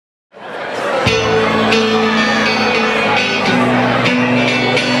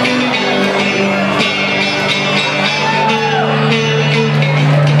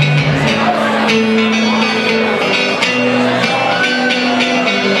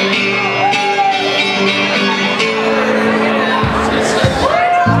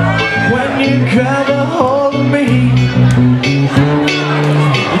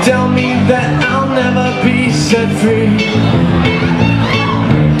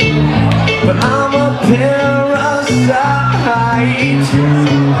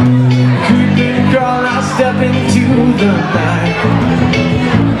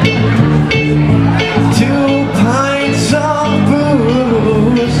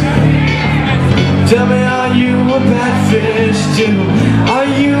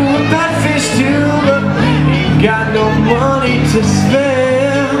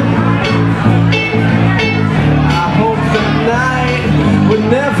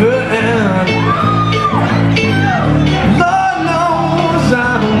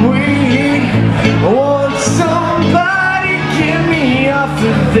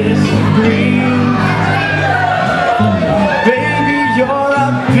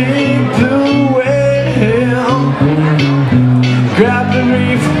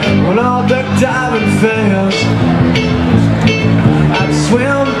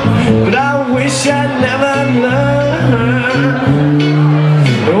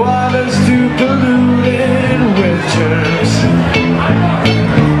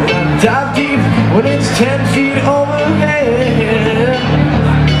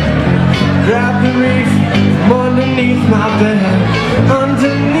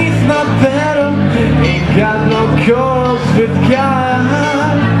better. Ain't got no cause with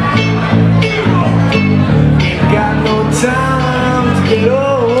God. Ain't got no time to get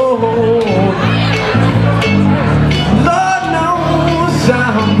old. Lord knows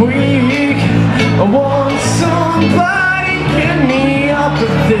I'm weak. I want somebody to get me up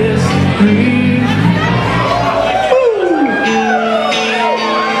of this grief.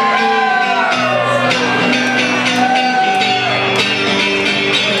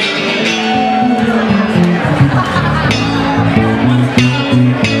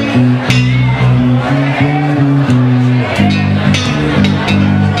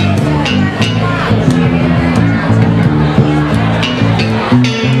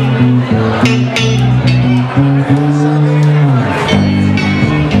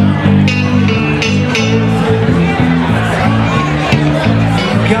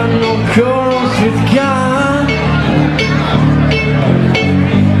 Got no quarrels with God.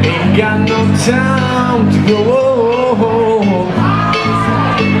 Ain't got no time to go.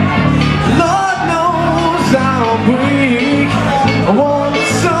 Lord knows I'm weak. I want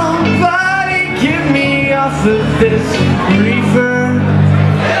somebody get me off of this